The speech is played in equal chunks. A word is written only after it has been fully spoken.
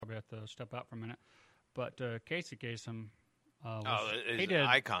have to step out for a minute. But Casey Kasem, he did an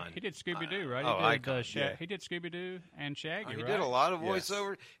icon. He did Scooby Doo, right? Icon. He did Scooby Doo and Shaggy. He right? did a lot of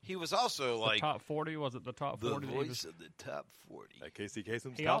voiceover. He was also the top 40. Was it the top 40? The voice of the top 40. Casey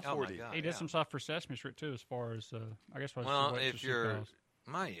Kasem's top 40. God, he did some stuff for Sesame Street too, as far as I guess. If you're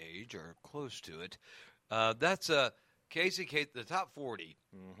my age or close to it, that's Casey Kasem, the top 40.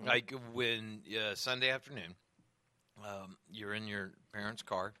 Mm-hmm. Like when Sunday afternoon, you're in your parents'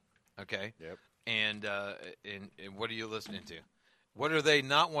 car, okay? Yep. And what are you listening to? What are they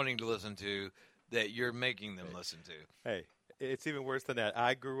not wanting to listen to that you're making them listen to? Hey, it's even worse than that.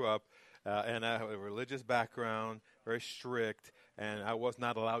 I grew up, and I have a religious background, very strict, and I was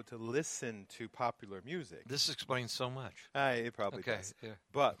not allowed to listen to popular music. This explains so much. It probably does. Yeah.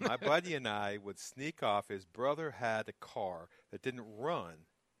 But my buddy and I would sneak off. His brother had a car that didn't run,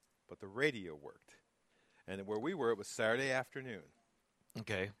 but the radio worked. And where we were, it was Saturday afternoon.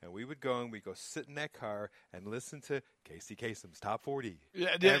 Okay. And we would go and we'd go sit in that car and listen to Casey Kasem's Top 40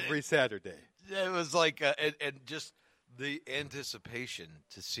 Yeah, every Saturday. It was like, and just the anticipation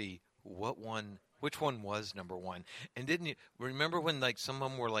to see which one was number one. And didn't you remember when like some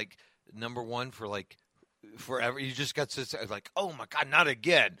of them were like number one for like forever? You just got to say like, oh my God, not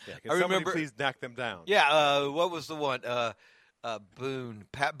again. Yeah, I remember. Somebody please knock them down. Yeah. What was the one? Boone,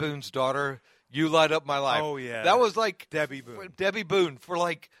 Pat Boone's daughter. You Light Up My Life. Oh, yeah. That was like Debbie Boone. Debbie Boone for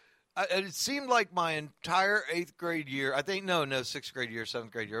like, it seemed like my entire 8th grade year. I think, no, 6th grade year,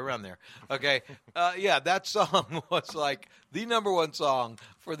 7th grade year, around there. Okay. That song was like the number one song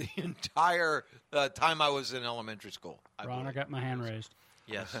for the entire time I was in elementary school. Ron, I got my hand raised.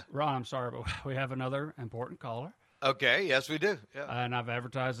 Yes. Ron, I'm sorry, but we have another important caller. Okay, yes, we do. Yeah. And I've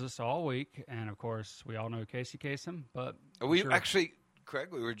advertised this all week. And, of course, we all know Casey Kasem. But actually... Craig,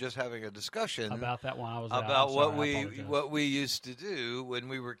 we were just having a discussion about that while I was about out. what we used to do when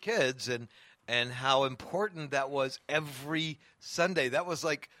we were kids and how important that was every Sunday. That was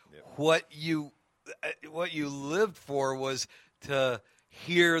like what you lived for, was to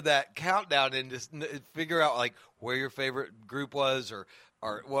hear that countdown and just figure out like where your favorite group was or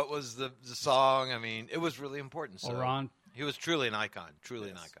what was the song. I mean, it was really important. So Ron, he was truly an icon. Truly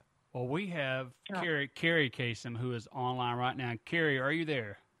an icon. Well, we have Carrie Kasem, who is online right now. Carrie, are you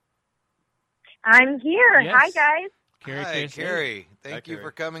there? I'm here. Yes. Hi, guys. Hi, Carrie. Thank you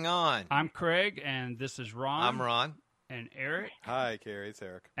for coming on. I'm Craig, and this is Ron. I'm Ron. And Eric. Hi, Carrie. It's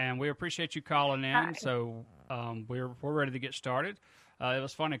Eric. And we appreciate you calling in. Hi. So we're ready to get started. It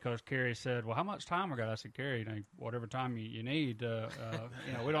was funny because Carrie said, "Well, how much time we got?" I said, "Carrie, whatever time you need.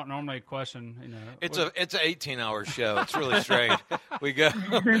 We don't normally question. It's an 18-hour show. It's really strange. We go.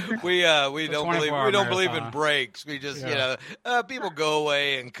 We don't believe in breaks. We just people go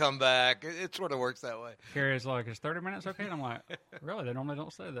away and come back. It sort of works that way. Carrie's like, "Is 30 minutes okay?" And I'm like, "Really? They normally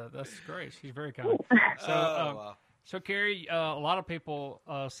don't say that. That's great. She's very kind." So, wow. So Carrie, a lot of people,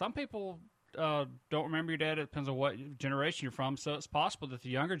 some people. Don't remember your dad. It depends on what generation you're from. So it's possible that the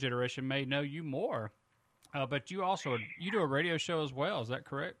younger generation may know you more. But you do a radio show as well. Is that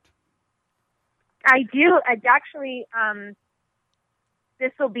correct? I do. It's actually,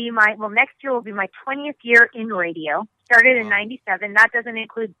 next year will be my 20th year in radio. Started in 97. That doesn't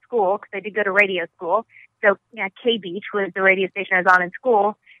include school because I did go to radio school. So K Beach was the radio station I was on in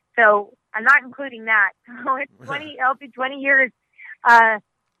school. So I'm not including that. So it's 20. It'll be 20 years.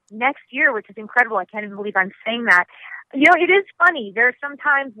 Next year, which is incredible. I can't even believe I'm saying that. It is funny. There are some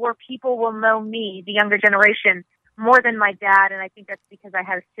times where people will know me, the younger generation, more than my dad, and I think that's because I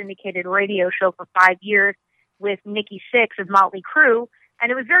had a syndicated radio show for 5 years with Nikki Sixx of Motley Crue, and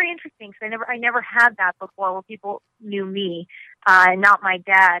it was very interesting because I never had that before where people knew me, and not my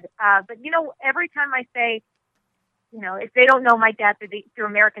dad. But every time I say, if they don't know my dad through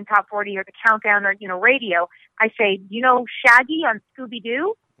American Top 40 or the Countdown or radio, I say, Shaggy on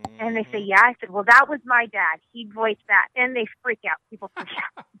Scooby-Doo? And they say, yeah. I said, well, that was my dad. He voiced that. And they freak out. People freak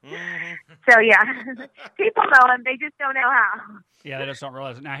out. So, yeah. People know him. They just don't know how. Yeah, they just don't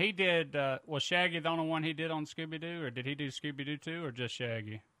realize it. Now, he did, was Shaggy the only one he did on Scooby-Doo? Or did he do Scooby-Doo too, or just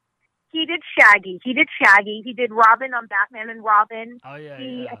Shaggy? He did Shaggy. He did Robin on Batman and Robin. Oh, yeah,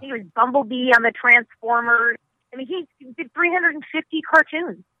 I think it was Bumblebee on the Transformers. I mean, he did 350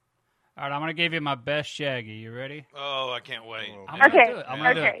 cartoons. All right, I'm going to give you my best Shaggy. You ready? Oh, I can't wait. I'm going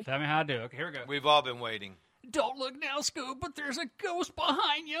to do it. Tell me how to do it. Okay, here we go. We've all been waiting. Don't look now, Scoob, but there's a ghost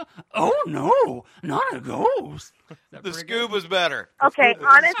behind you. Oh, no, not a ghost. The Scoob was better. Okay,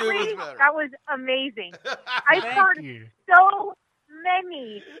 honestly, that was amazing. I've heard so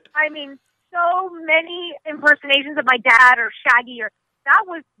many impersonations of my dad or Shaggy. That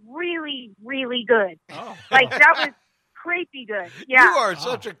was really, really good. Oh. That was creepy good. Yeah. You are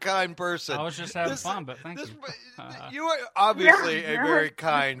such a kind person. I was just having fun, but thank you. You are obviously a Yeah. very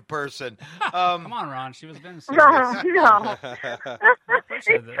kind person. Come on, Ron. She was being serious. No.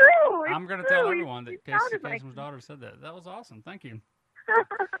 Appreciate It's that. true. I'm going to It's tell true. everyone that You Casey sounded like Kasem's daughter said that. That was awesome. Thank you.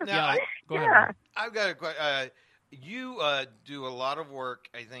 Now, Go ahead. Yeah. Ron. I've got a question. You do a lot of work,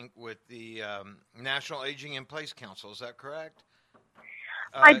 I think, with the National Aging in Place Council. Is that correct?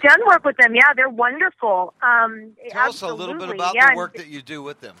 I've done work with them. Yeah, they're wonderful. Tell us a little bit absolutely. about Yeah, the work that you do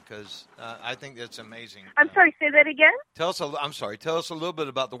with them, because I think that's amazing. I'm sorry, say that again? Tell us a little bit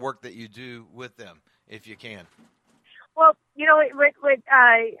about the work that you do with them, if you can. Well, you know, what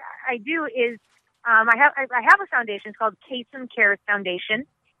I do is I have a foundation. It's called Kasem Cares Foundation,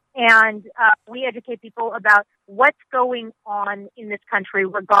 and we educate people about what's going on in this country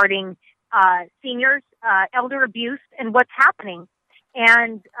regarding seniors, elder abuse, and what's happening.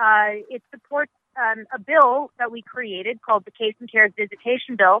 And it supports a bill that we created called the Kasem Cares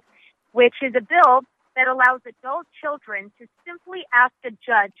Visitation Bill, which is a bill that allows adult children to simply ask a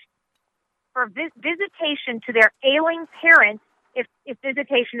judge for visitation to their ailing parents if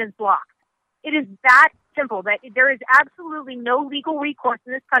visitation is blocked. It is that simple, that there is absolutely no legal recourse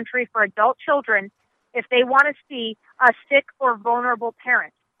in this country for adult children if they want to see a sick or vulnerable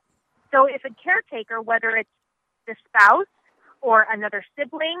parent. So if a caretaker, whether it's the spouse or another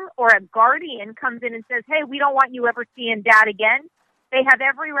sibling or a guardian, comes in and says, hey, we don't want you ever seeing dad again, they have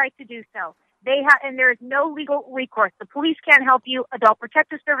every right to do so. And there is no legal recourse. The police can't help you. Adult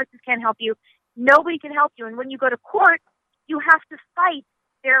Protective Services can't help you. Nobody can help you. And when you go to court, you have to fight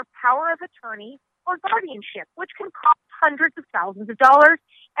their power of attorney or guardianship, which can cost hundreds of thousands of dollars,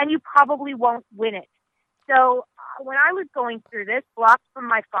 and you probably won't win it. So when I was going through this, blocked from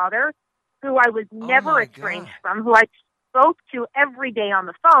my father, who I was never estranged from, who I spoke to every day on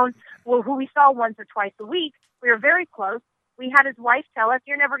the phone, who we saw once or twice a week, we were very close. We had his wife tell us,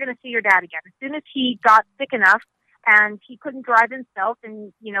 you're never going to see your dad again. As soon as he got sick enough and he couldn't drive himself,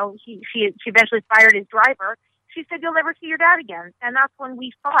 and, you know, she eventually fired his driver, she said, you'll never see your dad again. And that's when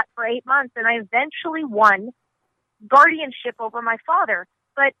we fought for 8 months, and I eventually won guardianship over my father.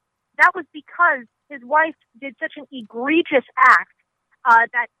 But that was because his wife did such an egregious act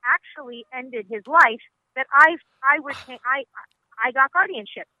that actually ended his life that I got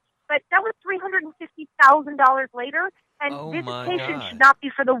guardianship. But that was $350,000 later, and visitation should not be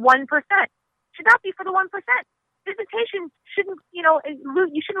for the 1%. Should not be for the 1%. Visitation shouldn't, you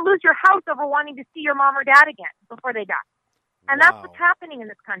shouldn't lose your house over wanting to see your mom or dad again before they die. And that's what's happening in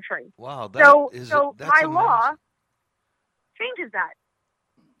this country. Wow. So my law changes that.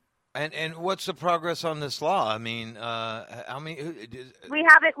 And what's the progress on this law? I mean, how many? We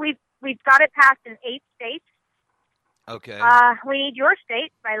have it. We've got it passed in 8 states. Okay. We need your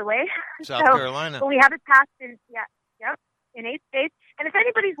state, by the way. South Carolina. So we have it passed in 8 states. And if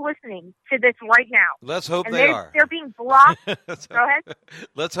anybody's listening to this right now, let's hope and they are. They're being blocked. Go ahead.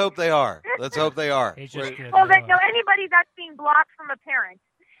 Let's hope they are. Let's hope they are. Anybody that's being blocked from a parent,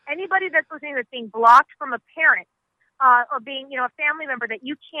 anybody that's listening that's being blocked from a parent, or being, a family member that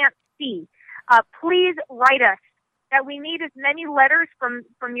you can't see, please write us. That we need as many letters from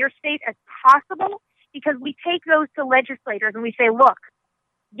your state as possible, because we take those to legislators and we say, look,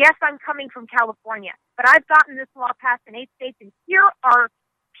 yes, I'm coming from California, but I've gotten this law passed in 8 states, and here are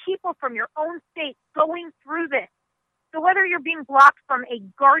people from your own state going through this. So whether you're being blocked from a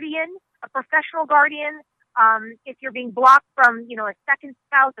guardian, a professional guardian, if you're being blocked from, a second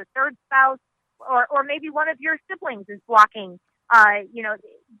spouse, a third spouse, or maybe one of your siblings is blocking,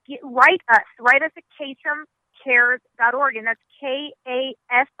 write us at KasemCares.org, and that's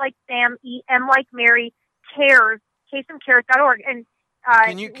KAS like Sam, EM like Mary, cares, KasemCares.org. And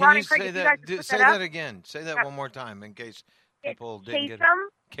can you say that? Say that again. Say that one more time in case people didn't get it.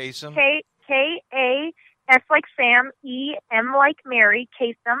 Kasem. KAS like Sam, EM like Mary,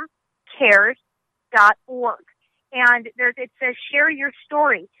 KasemCares.org. And it says share your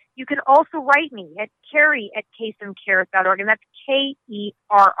story. You can also write me at Kerri@KasemCares.org, and that's KERRI.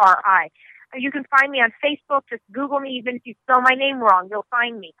 You can find me on Facebook. Just Google me. Even if you spell my name wrong, you'll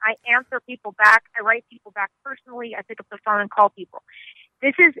find me. I answer people back. I write people back personally. I pick up the phone and call people.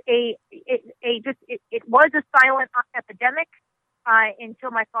 This is it was a silent epidemic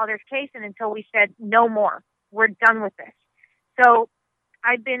until my father's case, and until we said no more. We're done with this. So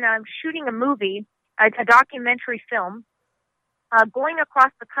I've been shooting a movie, a documentary film, going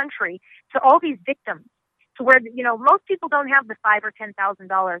across the country to all these victims, to where most people don't have the $5,000 or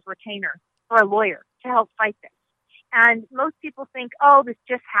 $10,000 retainer for a lawyer to help fight this. And most people think, oh, this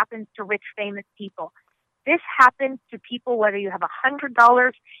just happens to rich, famous people. This happens to people whether you have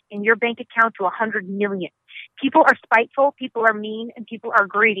 $100 in your bank account to $100 million. People are spiteful, people are mean, and people are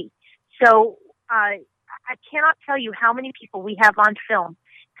greedy. So I cannot tell you how many people we have on film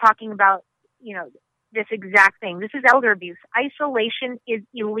talking about, this exact thing. This is elder abuse. Isolation is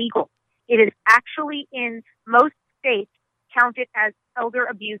illegal. It is actually in most states counted as elder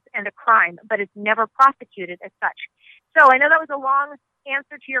abuse and a crime, but it's never prosecuted as such. So I know that was a long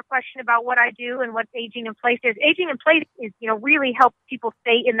answer to your question about what I do and what Aging in Place is. Aging in Place is, really helps people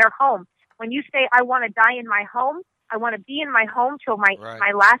stay in their home. When you say, I want to die in my home, I want to be in my home till my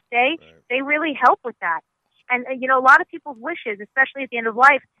last day, they really help with that. And, a lot of people's wishes, especially at the end of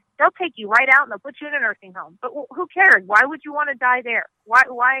life, they'll take you right out and they'll put you in a nursing home. But who cares? Why would you want to die there?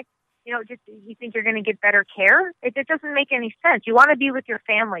 Why? Just you think you're going to get better care? It doesn't make any sense. You want to be with your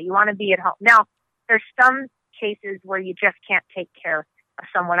family. You want to be at home. Now, there's some cases where you just can't take care of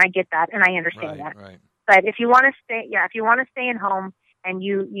someone. I get that, and I understand that. Right. But if you want to stay in home and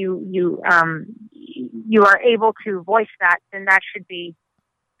you are able to voice that, then that should be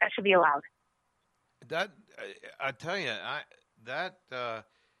allowed. That I tell you, that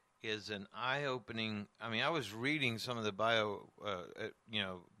is an eye-opening. I mean, I was reading some of the bio,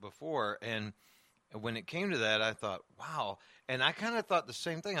 before, and when it came to that, I thought, wow. And I kind of thought the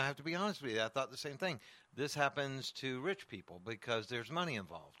same thing. I have to be honest with you. I thought the same thing. This happens to rich people because there's money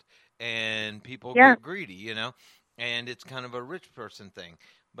involved, and people get greedy, and it's kind of a rich person thing.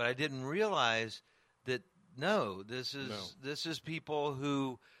 But I didn't realize that. No, this is people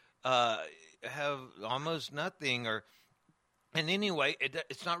who have almost nothing or. And anyway,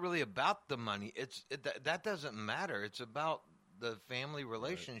 it's not really about the money. That doesn't matter. It's about the family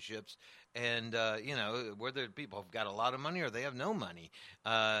relationships, and whether people have got a lot of money or they have no money.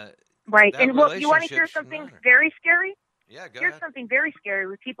 Right. And you want to hear something very scary? Yeah, go Here's ahead. something very scary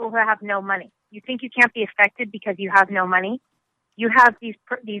with people who have no money. You think you can't be affected because you have no money? You have these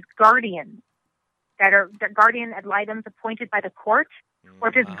guardians that are guardian ad litem appointed by the court,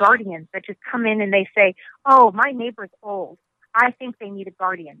 or just guardians that just come in and they say, "Oh, my neighbor's old. I think they need a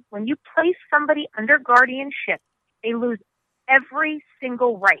guardian." When you place somebody under guardianship, they lose every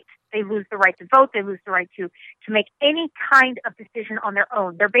single right. They lose the right to vote. They lose the right to make any kind of decision on their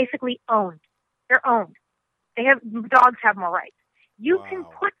own. They're basically owned. They're owned. Dogs have more rights. You can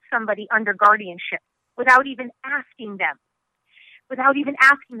put somebody under guardianship without even asking them.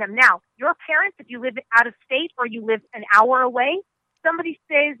 Now, your parents, if you live out of state or you live an hour away, somebody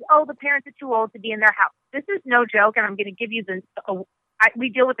says, "Oh, the parents are too old to be in their house." This is no joke, and I'm going to give you we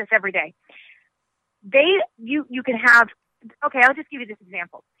deal with this every day. You can have, I'll just give you this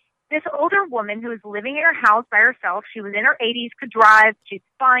example. This older woman who is living in her house by herself, she was in her 80s, could drive, she's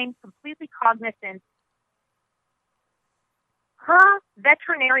fine, completely cognizant. Her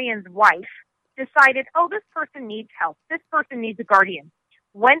veterinarian's wife decided, "Oh, this person needs help. This person needs a guardian."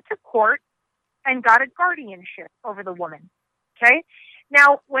 Went to court and got a guardianship over the woman. Okay?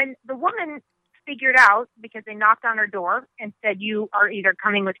 Now, when the woman figured out, because they knocked on her door and said, "You are either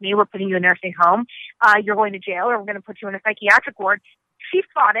coming with me, we're putting you in a nursing home, you're going to jail, or we're going to put you in a psychiatric ward," she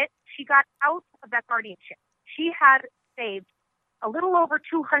fought it. She got out of that guardianship. She had saved a little over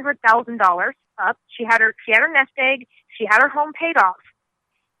 $200,000 up. She had her nest egg. She had her home paid off.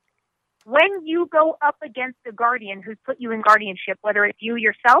 When you go up against the guardian who's put you in guardianship, whether it's you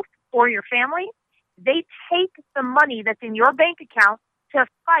yourself or your family, they take the money that's in your bank account to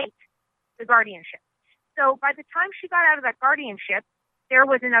fight the guardianship. So by the time she got out of that guardianship, there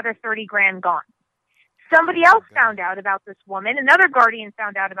was another $30,000 gone. Somebody else found out about this woman. Another guardian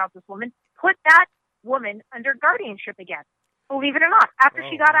found out about this woman, put that woman under guardianship again. Believe it or not, after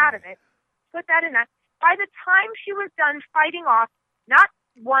she got out of it, put that in that. By the time she was done fighting off, not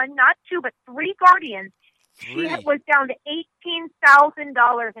one, not two, but three guardians, she was down to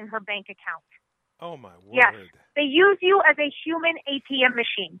 $18,000 in her bank account. Oh, my word. Yes. They use you as a human ATM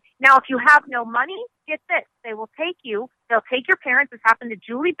machine. Now, if you have no money, get this. They'll take your parents. This happened to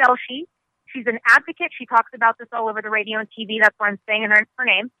Julie Belshie. She's an advocate. She talks about this all over the radio and TV. That's why I'm saying her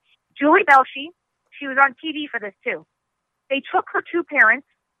name. Julie Belshie. She was on TV for this, too. They took her two parents.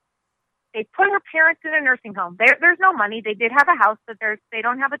 They put her parents in a nursing home. There's no money. They did have a house, but they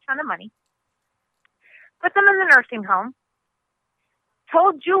don't have a ton of money. Put them in the nursing home.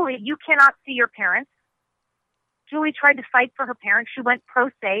 Told Julie, "You cannot see your parents." Julie tried to fight for her parents. She went pro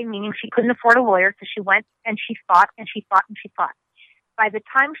se, meaning she couldn't afford a lawyer, so she went and she fought and she fought and she fought. By the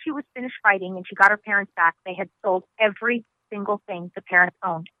time she was finished fighting and she got her parents back, they had sold every single thing the parents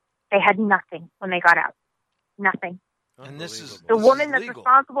owned. They had nothing when they got out. Nothing. And this is the woman that's legal.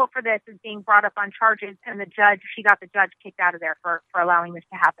 responsible for this is being brought up on charges, and she got the judge kicked out of there for allowing this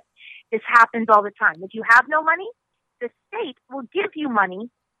to happen. This happens all the time. If you have no money, the state will give you money.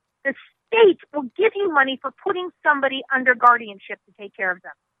 The state will give you money for putting somebody under guardianship to take care of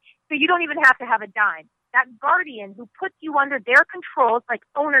them. So you don't even have to have a dime. That guardian who puts you under their control, it's like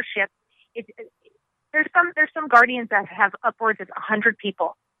ownership. There's some guardians that have upwards of 100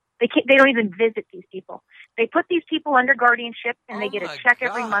 people. They don't even visit these people. They put these people under guardianship, and they get a check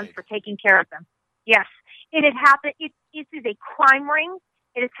every month for taking care of them. Yes, it had happened. It is a crime ring.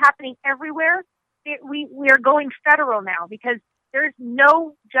 It is happening everywhere. We are going federal now because there's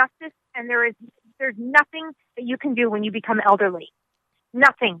no justice, and there's nothing that you can do when you become elderly.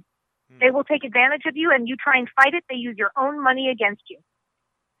 Nothing. They will take advantage of you, and you try and fight it. They use your own money against you.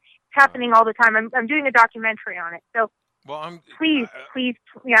 It's happening all the time. I'm doing a documentary on it. So please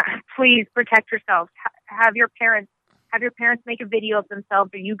protect yourselves. Have your parents make a video of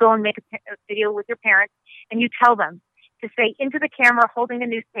themselves, or you go and make a video with your parents, and you tell them to say into the camera holding a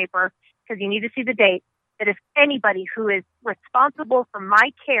newspaper, because you need to see the date, that if anybody who is responsible for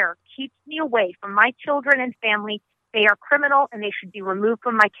my care keeps me away from my children and family, they are criminal and they should be removed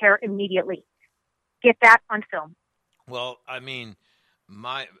from my care immediately. Get that on film. Well, I mean,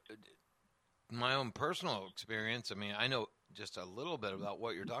 my own personal experience, I mean, I know just a little bit about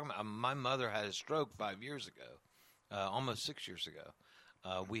what you're talking about. My mother had a stroke 5 years ago, almost 6 years ago.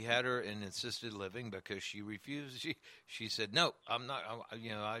 We had her in assisted living because she refused. She said, no, I'm not,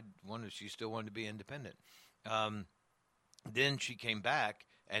 she still wanted to be independent. Then she came back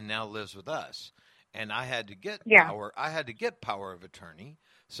and now lives with us. And I had to get power. I had to get power of attorney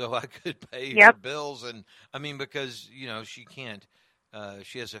so I could pay her bills. And I mean, because, she can't,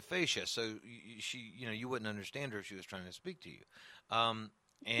 she has aphasia. So she, you wouldn't understand her if she was trying to speak to you.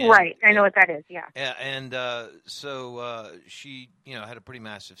 Right. I know what that is. Yeah. And so she, had a pretty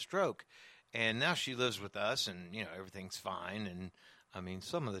massive stroke, and now she lives with us, and, everything's fine. And I mean,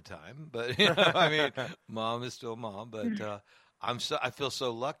 some of the time, but, I mean, mom is still mom, but I feel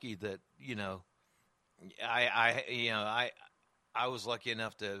so lucky that, I was lucky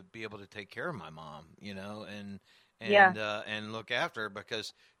enough to be able to take care of my mom, and look after her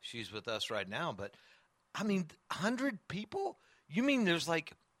because she's with us right now. But I mean, 100 people? You mean there's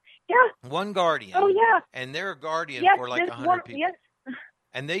like one guardian? Oh yeah, and they're a guardian for like 100 people. Yes.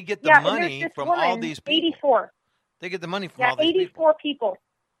 And they get the money from all these people. 84. They get the money from all these 84 people.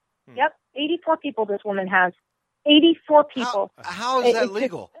 Yep, 84 people. This woman has 84 people. How is that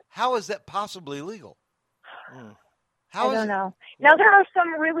legal? How is that possibly legal? I don't know. Now, there are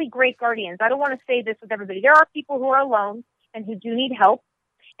some really great guardians. I don't want to say this with everybody. There are people who are alone and who do need help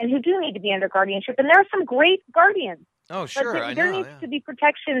and who do need to be under guardianship. And there are some great guardians. Oh, sure. But there needs to be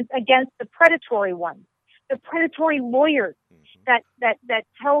protections against the predatory ones, the predatory lawyers that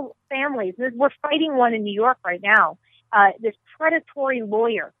tell families. We're fighting one in New York right now, this predatory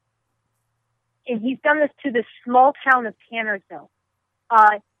lawyer. And he's done this to the small town of Tannersville.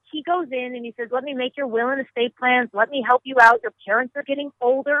 He goes in and he says, let me make your will and estate plans. Let me help you out. Your parents are getting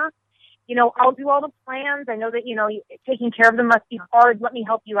older. I'll do all the plans. I know that, taking care of them must be hard. Let me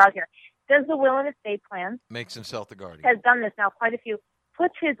help you out here. Does the will and estate plan. Makes himself the guardian. Has done this now, quite a few.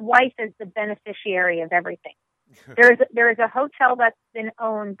 Puts his wife as the beneficiary of everything. There is a hotel that's been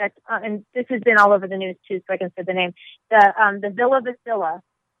owned, and this has been all over the news too, so I can say the name. The Villa Vasilla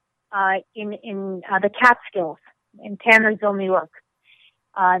in the Catskills in Tannersville, New York.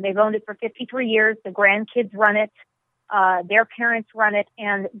 They've owned it for 53 years. The grandkids run it. Their parents run it.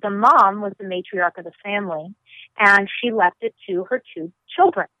 And the mom was the matriarch of the family. And she left it to her two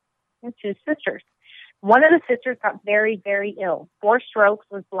children and two sisters. One of the sisters got very, very ill. 4 strokes,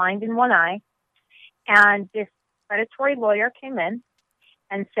 was blind in one eye. And this predatory lawyer came in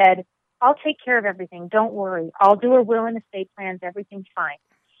and said, I'll take care of everything. Don't worry. I'll do her will and estate plans. Everything's fine.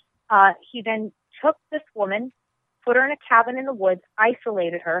 He then took this woman, put her in a cabin in the woods,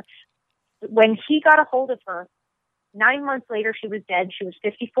 isolated her. When he got a hold of her, 9 months later, she was dead. She was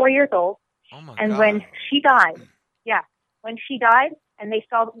 54 years old. Oh my and God. When she died, and they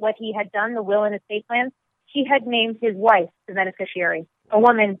saw what he had done, the will and estate plans, he had named his wife the beneficiary, a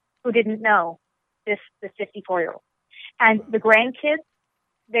woman who didn't know this 54-year-old. And the grandkids,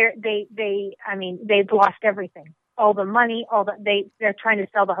 they've lost everything. All the money, they're trying to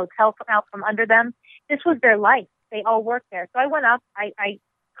sell the hotel out from under them. This was their life. They all worked there. So I went up, I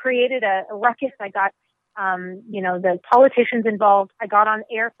created a ruckus. I got, the politicians involved. I got on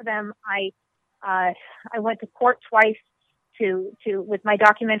air for them. I went to court twice with my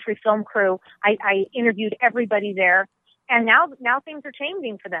documentary film crew. I interviewed everybody there. And now things are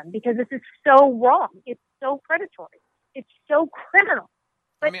changing for them because this is so wrong. It's so predatory. It's so criminal.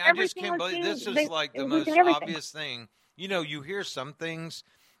 But I just can't believe this is like the most obvious thing. You hear some things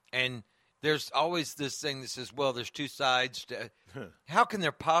and there's always this thing that says, well, there's two sides to how can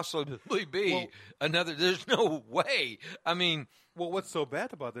there possibly be another? There's no way. I mean, well, what's so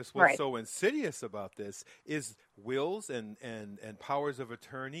bad about this, Right. what's so insidious about this is wills and powers of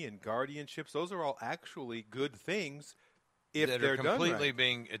attorney and guardianships. Those are all actually good things if that they're are completely done right.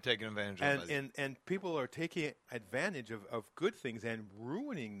 being taken advantage of. And people are taking advantage of good things and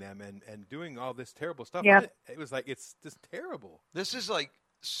ruining them and doing all this terrible stuff. Yeah. It was like, it's just terrible. This is like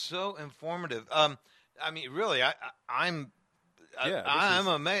so informative. I mean, really, I'm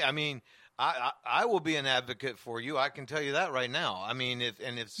amazed. I mean, I will be an advocate for you. I can tell you that right now. I mean,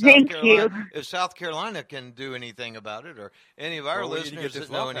 if South Carolina can do anything about it, or any of our we need to listeners get this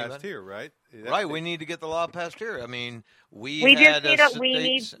that know law passed anybody, here, right? right? We need to get the law passed here. I mean, we just had need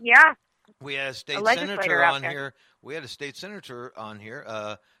we had a state a legislator senator out on there. here. We had a state senator on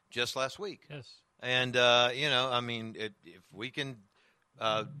here just last week. Yes. And I mean, if we can,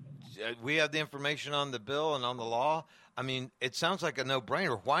 we have the information on the bill and on the law. I mean, it sounds like a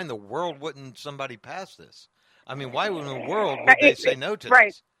no-brainer. Why in the world wouldn't somebody pass this? I mean, why in the world would they say no to right.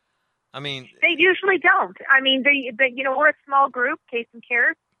 this? I mean, They usually don't. I mean, we're a small group, Case and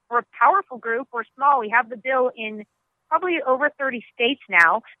Cares. We're a powerful group. We're small. We have the bill in probably over 30 states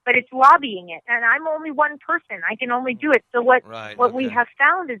now, but it's lobbying it. And I'm only one person. I can only do it. So what we have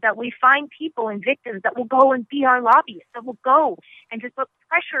found is that we find people and victims that will go and be our lobbyists, that will go and just put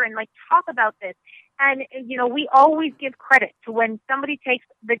pressure and talk about this. And, we always give credit to when somebody takes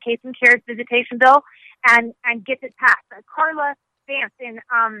the Case and Cares visitation bill and gets it passed. Carla Vance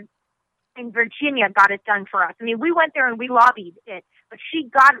in Virginia got it done for us. I mean, we went there and we lobbied it, but she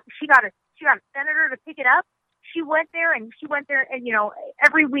got a senator to pick it up. She went there and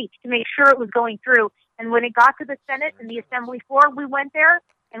every week to make sure it was going through. And when it got to the Senate and the Assembly floor, we went there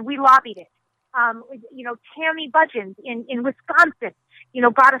and we lobbied it. Tammy Budgens in Wisconsin,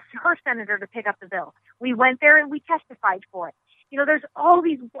 got her senator to pick up the bill. We went there and we testified for it. There's all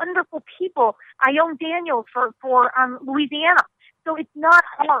these wonderful people. Ione Daniels for Louisiana. So it's not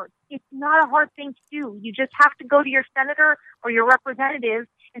hard. It's not a hard thing to do. You just have to go to your senator or your representative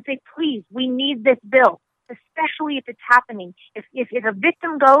and say, please, we need this bill, especially if it's happening. If a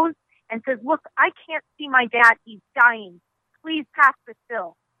victim goes and says, look, I can't see my dad, he's dying, please pass this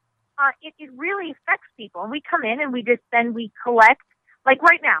bill. It really affects people. And we come in and we collect, like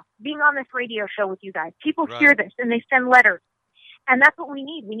right now, being on this radio show with you guys, people hear this and they send letters. And that's what we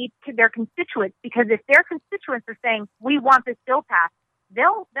need. We need their constituents, because if their constituents are saying, we want this bill passed,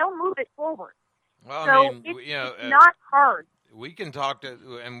 they'll move it forward. Well, so I mean, it's not hard. We can talk to,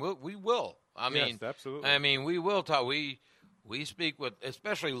 and we will. I mean, yes, absolutely. I mean, we will talk. We speak with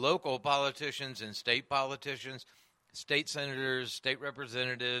especially local politicians and state politicians, state senators, state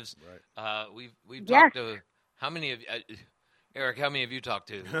representatives. Right. We've talked to how many of Eric? How many of you talked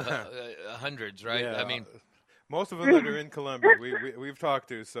to? Hundreds, right? Yeah, I mean, most of them that are in Columbia, we've talked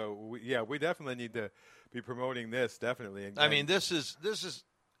to. So we definitely need to be promoting this. Definitely. I mean, this is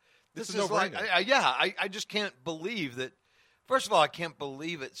no like, brainer. I just can't believe that. First of all, I can't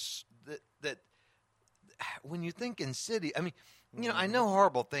believe it's that when you think in city, I mean, I know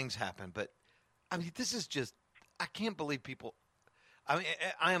horrible things happen, but I mean, this is just, I can't believe people. I mean,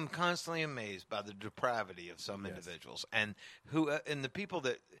 I am constantly amazed by the depravity of some individuals and the people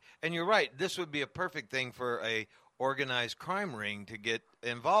that, and you're right, this would be a perfect thing for a organized crime ring to get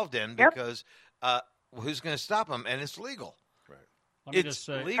involved in, because who's going to stop them? And it's legal. Let me It's just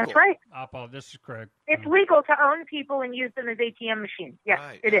say, legal. That's right. this is Craig. It's legal to own people and use them as ATM machines. Yes,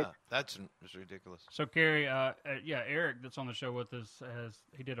 Right, it is. That's ridiculous. So, Carrie, Eric, that's on the show with us,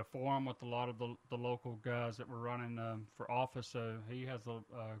 he did a forum with a lot of the local guys that were running for office. So he has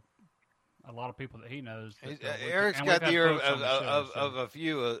a lot of people that he knows. Eric's got the ear of a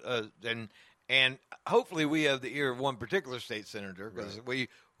few, and hopefully we have the ear of one particular state senator, because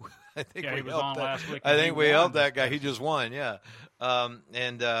I think he we was helped on that. last week. I think we won helped this that guy. case. He just won,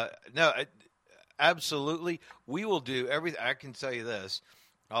 absolutely. We will do everything. I can tell you this,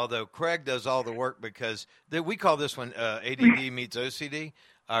 although Craig does all the work, because we call this one ADD meets OCD,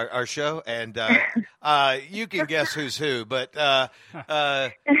 our show, and you can guess who's who, but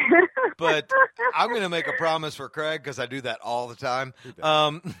I'm going to make a promise for Craig, because I do that all the time.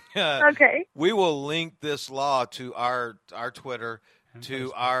 Okay. We will link this law to our Twitter, and to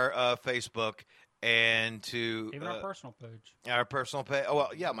Facebook. Our Facebook, and to even our personal page. Our personal page. Oh,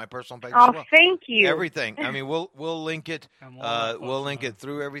 well, yeah, my personal page. Oh, as well. thank you. Everything. I mean, we'll link it. We'll link it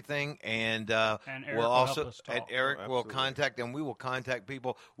through everything, and Eric we'll also. and Eric will absolutely. contact, and we will contact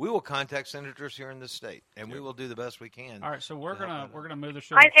people. We will contact senators here in this state, and we will do the best we can. All right, so we're gonna move the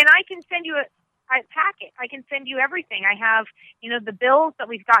show. And I can send you packet. I can send you everything. I have, the bills that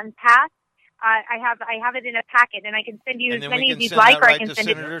we've gotten passed. I have it in a packet, and I can send you as many as you'd like, or I can send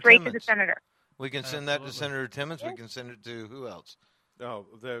it straight to the senator. We can send that to Senator Timmons. We can send it to who else? No,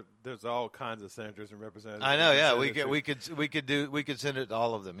 there's all kinds of senators and representatives. I know. Yeah, we could send it to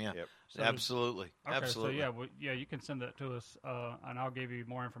all of them. Yeah, Yep. So- absolutely, Okay, absolutely. So you can send that to us, and I'll give you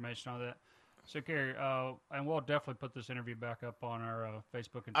more information on that. So, Carrie, and we'll definitely put this interview back up on our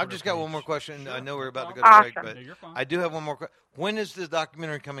Facebook and Twitter I've just got page. one more question. Sure, I know we're about to go no to break, Awesome. but Yeah, you're fine. I do have one more question. When is the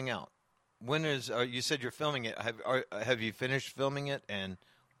documentary coming out? When is? You said you're filming it. Have you finished filming it? And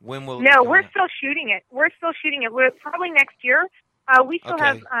when will? No, we're still shooting it. We're probably next year. We still Okay.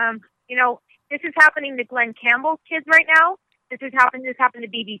 have, this is happening to Glenn Campbell's kids right now. This happened to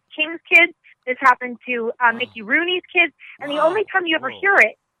B.B. King's kids. This happened to Mickey Rooney's kids. And the Wow. only time you ever Whoa. hear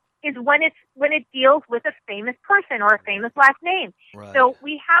it is when it deals with a famous person or a famous last name. Right. So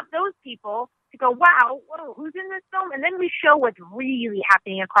we have those people to go, wow, whoa, who's in this film? And then we show what's really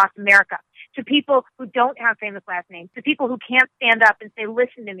happening across America to people who don't have famous last names, to people who can't stand up and say,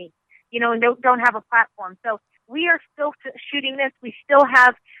 listen to me, and don't have a platform. So we are still shooting this. We still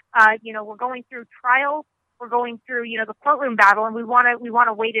have, we're going through trials. We're going through, the courtroom battle, and we want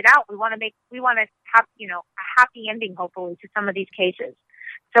to wait it out. We want to have, a happy ending, hopefully, to some of these cases.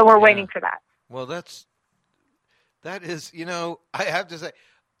 So we're waiting for that. Well, that is, I have to say,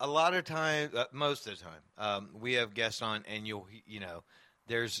 a lot of times, most of the time, we have guests on, and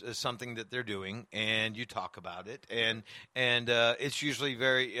there's something that they're doing, and you talk about it, and it's usually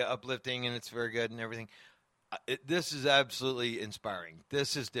very uplifting, and it's very good and everything. This is absolutely inspiring.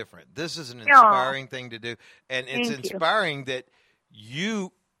 This is different. This is an inspiring thing to do, and it's Thank you. inspiring that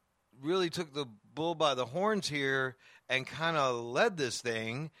you really took the bull by the horns here and kind of led this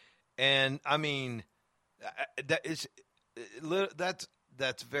thing. And I mean, that's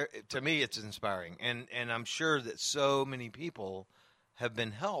very, to me, it's inspiring, and I'm sure that so many people have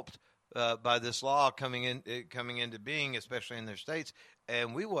been helped by this law coming into being, especially in their states.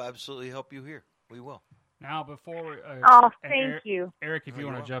 And we will absolutely help you here. We will. Now, before we, Thank you. Eric, if you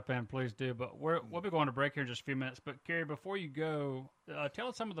you're want to jump in, please do. But we'll be going to break here in just a few minutes. But Carrie, before you go, tell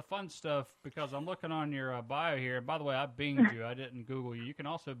us some of the fun stuff, because I'm looking on your bio here. And by the way, I binged you. I didn't Google you. You can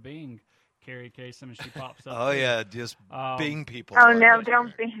also Bing Carrie Kasem, and she pops up. Oh too. yeah, just Bing people. Oh, like no, that.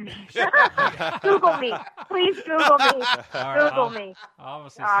 don't be me. Google me. Please Google me. All right, Google me.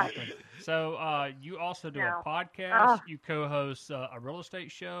 Obviously God. something. So you also do No. a podcast. Oh. You co-host a real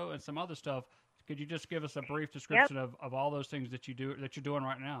estate show and some other stuff. Could you just give us a brief description of all those things that you're doing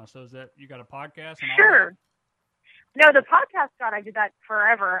right now? So is that you got a podcast? And all Sure. No, the podcast, God, I did that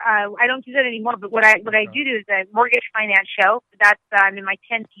forever. I don't do that anymore. But what I do is a mortgage finance show. That's I'm in my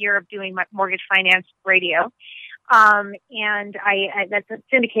 10th year of doing my mortgage finance radio, and I that's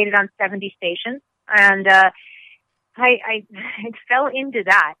syndicated on 70 stations. And I fell into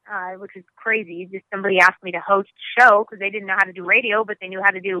that, which is crazy. Just somebody asked me to host a show because they didn't know how to do radio, but they knew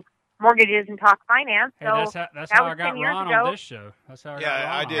how to do mortgages and talk finance. Hey, So that's that how was I got 10 years Ron ago. on this show. That's how I got Yeah,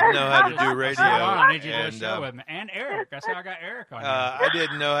 Ron I on. didn't know how to do radio. Ron, I need you to do a and, show with me. And Eric. That's how I got Eric on here. I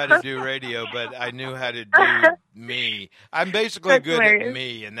didn't know how to do radio, but I knew how to do me. I'm basically That's good hilarious. at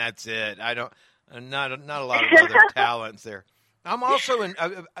me, and that's it. I don't not a lot of other talents there. I'm also in.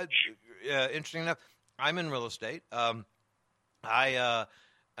 Interesting enough, I'm in real estate.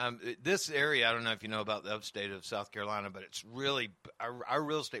 This area, I don't know if you know about the upstate of South Carolina, but it's really our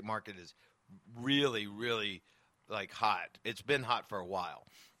real estate market is really, really like hot. It's been hot for a while,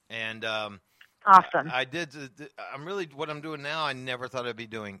 and Awesome. I did. I'm really what I'm doing now. I never thought I'd be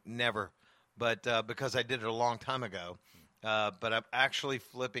doing but because I did it a long time ago. But I'm actually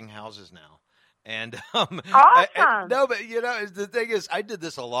flipping houses now. And Awesome. no, but the thing is, I did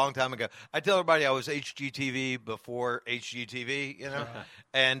this a long time ago. I tell everybody I was HGTV before HGTV,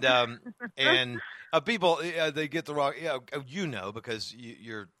 and people they get the wrong, because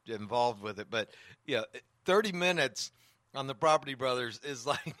you're involved with it. But 30 minutes on the Property Brothers is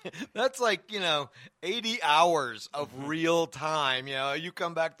like that's like 80 hours of real time. You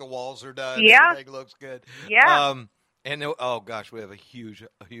come back, the walls are done, everything looks good. Yeah. And oh gosh, we have a huge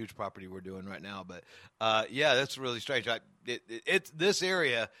property we're doing right now. But that's really strange. It's this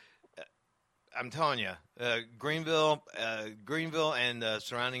area. I'm telling you, Greenville, and the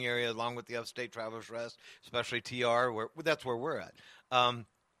surrounding area, along with the Upstate Travelers Rest, especially TR, that's where we're at.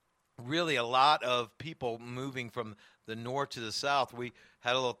 Really, a lot of people moving from the north to the south. We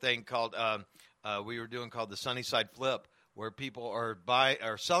had a little thing called we were doing called the Sunnyside Flip, where people are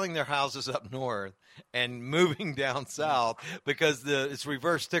selling their houses up north and moving down south because it's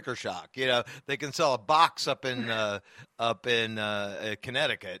reverse sticker shock. They can sell a box up in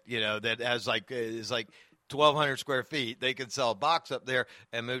Connecticut, that has is 1,200 square feet. They could sell a box up there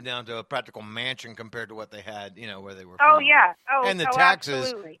and move down to a practical mansion compared to what they had, where they were from. Oh, yeah. And the taxes,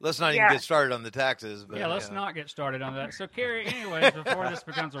 absolutely. let's not even get started on the taxes. But, let's not get started on that. So, Carrie, anyways, before this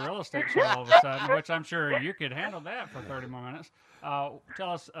becomes a real estate show all of a sudden, which I'm sure you could handle that for 30 more minutes,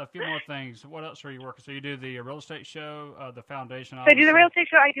 tell us a few more things. What else are you working? So you do the real estate show, the foundation. So I do the real estate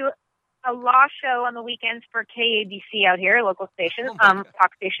show. I do a law show on the weekends for KABC out here, local station,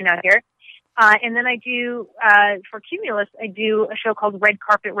 talk station out here. And then I do, for Cumulus, I do a show called Red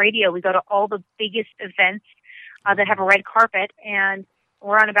Carpet Radio. We go to all the biggest events that have a red carpet, and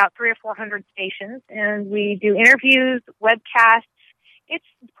we're on about 300 or 400 stations, and we do interviews, webcasts. It's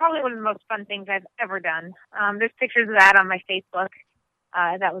probably one of the most fun things I've ever done. There's pictures of that on my Facebook.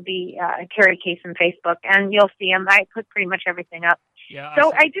 That would be Carrie Kaysen Facebook, and you'll see them. I put pretty much everything up. Yeah.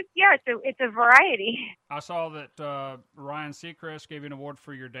 So it's a variety. I saw that Ryan Seacrest gave you an award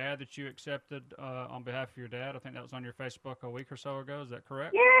for your dad that you accepted on behalf of your dad. I think that was on your Facebook a week or so ago. Is that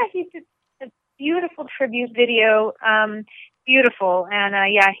correct? Yeah, he did a beautiful tribute video. Beautiful, and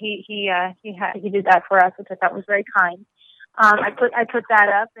he did that for us, which I thought was very kind. I put that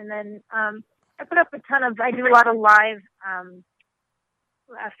up, and then I put up I do a lot of live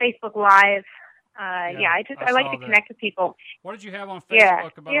Facebook Live. I like to connect with people. What did you have on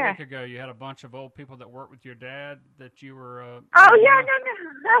Facebook about a week ago? You had a bunch of old people that worked with your dad that you were. No.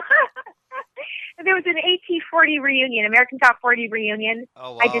 There was an AT40 reunion, American Top 40 reunion.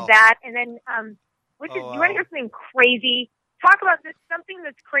 Oh, wow. I did that, and then you want to hear something crazy? Talk about this. Something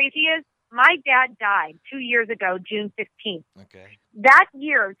that's crazy is my dad died 2 years ago, June 15th. Okay. That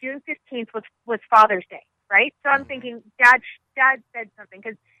year, June 15th was Father's Day, right? So I'm thinking, Dad said something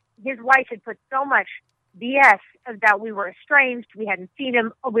because his wife had put so much BS that we were estranged. We hadn't seen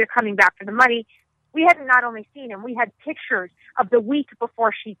him. We were coming back for the money. We had not only seen him, we had pictures of the week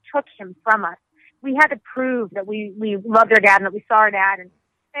before she took him from us. We had to prove that we loved our dad and that we saw our dad, and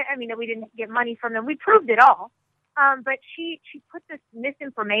that we didn't get money from them. We proved it all. But she put this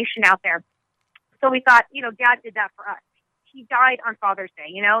misinformation out there. So we thought, Dad did that for us. He died on Father's Day.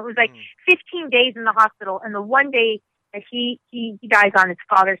 It was 15 days in the hospital, and the one day that he dies on is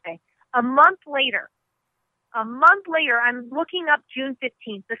Father's Day. A month later, I'm looking up June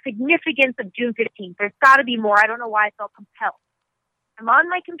 15th, the significance of June 15th. There's got to be more. I don't know why I felt compelled. I'm on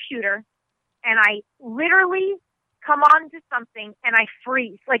my computer, and I literally come on to something, and I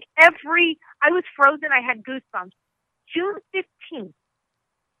freeze. I was frozen. I had goosebumps. June 15th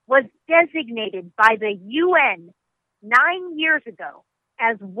was designated by the UN 9 years ago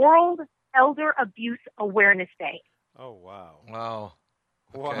as World Elder Abuse Awareness Day. Oh, wow. Wow.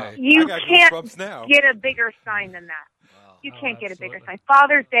 Okay. You can't get a bigger sign than that. Wow. You can't get a bigger sign.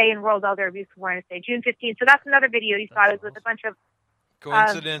 Father's Day and World Elder Abuse Awareness Day, June 15th. So that's another video you saw. It was with a bunch of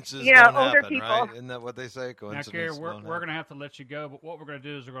coincidences don't older happen, people. right? Isn't that what they say? Now, Carrie, we're going to have to let you go, but what we're going to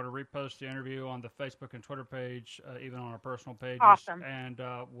do is we're going to repost the interview on the Facebook and Twitter page, even on our personal pages. Awesome. And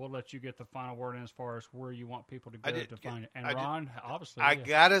we'll let you get the final word in as far as where you want people to go to find it. And Ron, obviously. I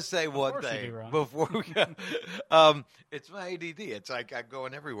got to say one thing before we go. It's my ADD. It's like I'm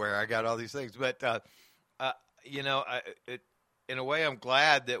going everywhere. I got all these things. But, in a way, I'm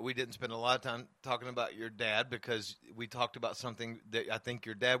glad that we didn't spend a lot of time talking about your dad because we talked about something that I think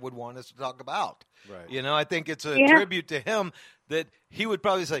your dad would want us to talk about. Right. I think it's a tribute to him that he would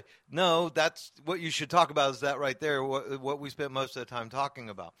probably say, no, that's what you should talk about is that right there, what we spent most of the time talking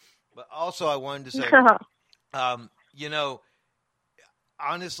about. But also I wanted to say,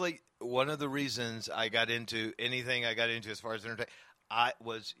 honestly, one of the reasons I got into anything I got into as far as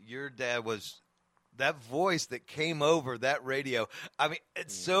entertainment, your dad was – that voice that came over that radio. I mean,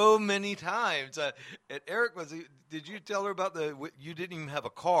 it's so many times. And Eric did you tell her about you didn't even have a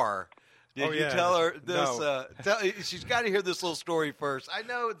car. Did you tell her this? No. She's got to hear this little story first. I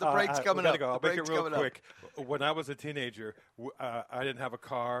know the break's coming up. I'll make it real quick. When I was a teenager, I didn't have a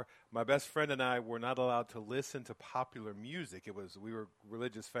car. My best friend and I were not allowed to listen to popular music. We were a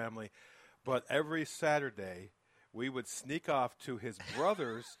religious family. But every Saturday, we would sneak off to his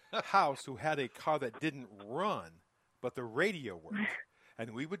brother's house who had a car that didn't run, but the radio worked.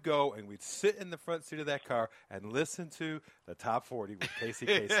 And we would go and we'd sit in the front seat of that car and listen to the Top 40 with Casey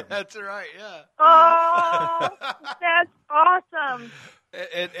Kasem. That's right, yeah. Oh, that's awesome.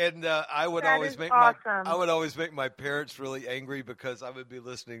 And I would That always is make awesome. I would always make my parents really angry because I would be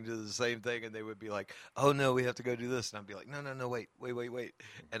listening to the same thing and they would be like, "Oh no, we have to go do this," and I'd be like, "No, wait,"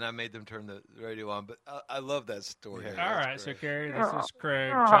 and I made them turn the radio on. But I love that story. Yeah. That's All right, so great. Carrie, this is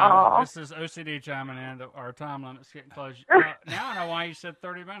Craig. Aw. This is OCD chiming in. Our time limit's getting close. Now I know why you said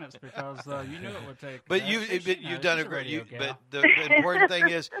 30 minutes because you knew it would take. But that. you've She knows. you've done She's a great. radio gal. But the important thing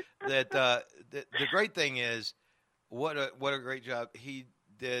is that the great thing is what a great job he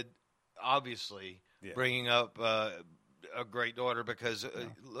did. Obviously, Yeah. bringing up a great daughter because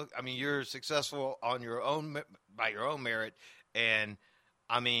look, I mean, you're successful on your own by your own merit, and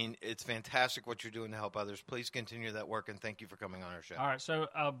I mean, it's fantastic what you're doing to help others. Please continue that work, and thank you for coming on our show. All right, so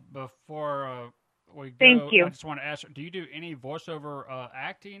before we go, Thank you. I just want to ask: do you do any voiceover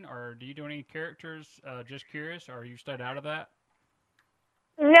acting, or do you do any characters? Just curious, or you stayed out of that?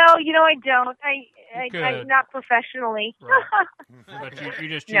 No, I don't. You could. I'm not professionally. Right. But you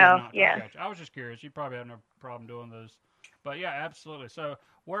just choose No, not to. yeah. I gotcha. I was just curious. You probably have no problem doing those. But yeah, absolutely. So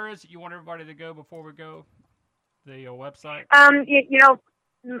where is it you want everybody to go before we go? The website?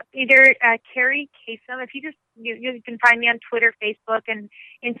 Either Carrie Kasem. If you just you can find me on Twitter, Facebook, and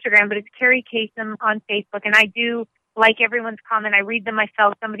Instagram. But it's Carrie Kasem on Facebook, and I do like everyone's comment. I read them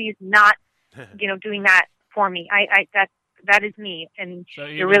myself. Somebody is not, doing that for me. That is me, and So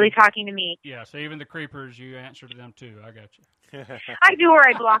you're really talking to me. Yeah, so even the creepers, you answer to them too. I got you. I do, or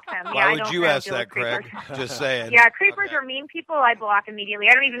I block them. Yeah, Why I would don't- you I don't ask deal with that, Craig? creepers. Just saying. Yeah, creepers Okay. are mean people. I block immediately.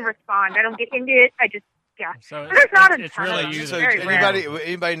 I don't even respond. I don't get into it. I just So There's not a it's ton really of you. them. So Very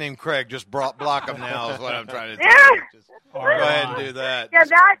anybody named Craig, just block them now is what I'm trying to Yeah. tell you. Just go All right. ahead and do that. Yeah, Just-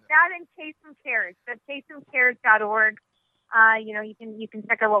 that and Kasem Cares. That's KasemCares.org. You can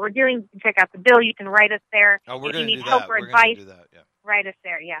check out what we're doing. You can check out the bill. You can write us there. Oh, we're if going you to need do help that. or We're going to advice, do that. Yeah. write us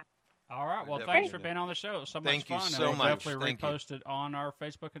there. Yeah. All right. Well, Definitely. thanks for being on the show. It was so much Thank you fun. so and we'll much. definitely Thank you. repost it on our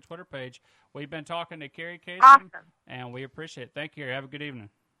Facebook and Twitter page. We've been talking to Carrie Kasem, Awesome. and we appreciate it. Thank you. Have a good evening.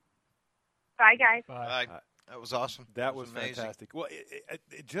 Bye, guys. Bye. That was awesome. That was amazing. fantastic. Well,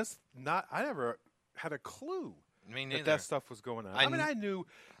 it just not. I never had a clue Me that neither. that stuff was going on. I I mean, I knew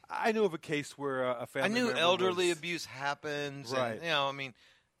of a case where a I family. knew member elderly was, abuse happens, Right. And, I mean,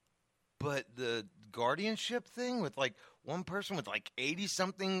 but the guardianship thing with like one person with like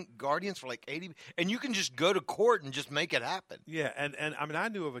 80-something guardians for like 80, and you can just go to court and just make it happen. Yeah, and I mean, I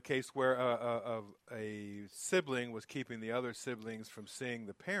knew of a case where a sibling was keeping the other siblings from seeing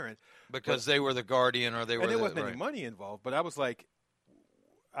the parent Because they were the guardian or they were and there the, wasn't any right. money involved. But I was like,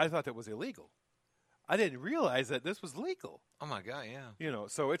 I thought that was illegal. I didn't realize that this was legal. Oh, my God, yeah.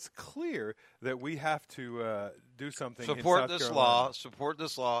 So it's clear that we have to do something. in Support South this Carolina.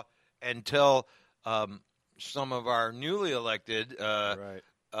 law, and tell some of our newly elected Right.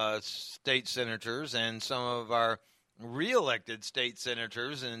 state senators and some of our re-elected state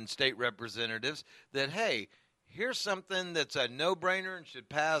senators and state representatives that, hey, here's something that's a no-brainer and should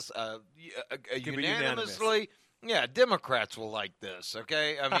pass Can be unanimously. Yeah, Democrats will like this,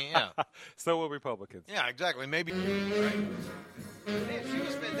 okay? I mean, yeah. So will Republicans. Yeah, exactly. Maybe. Right. Man, she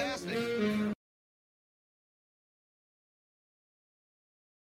was fantastic.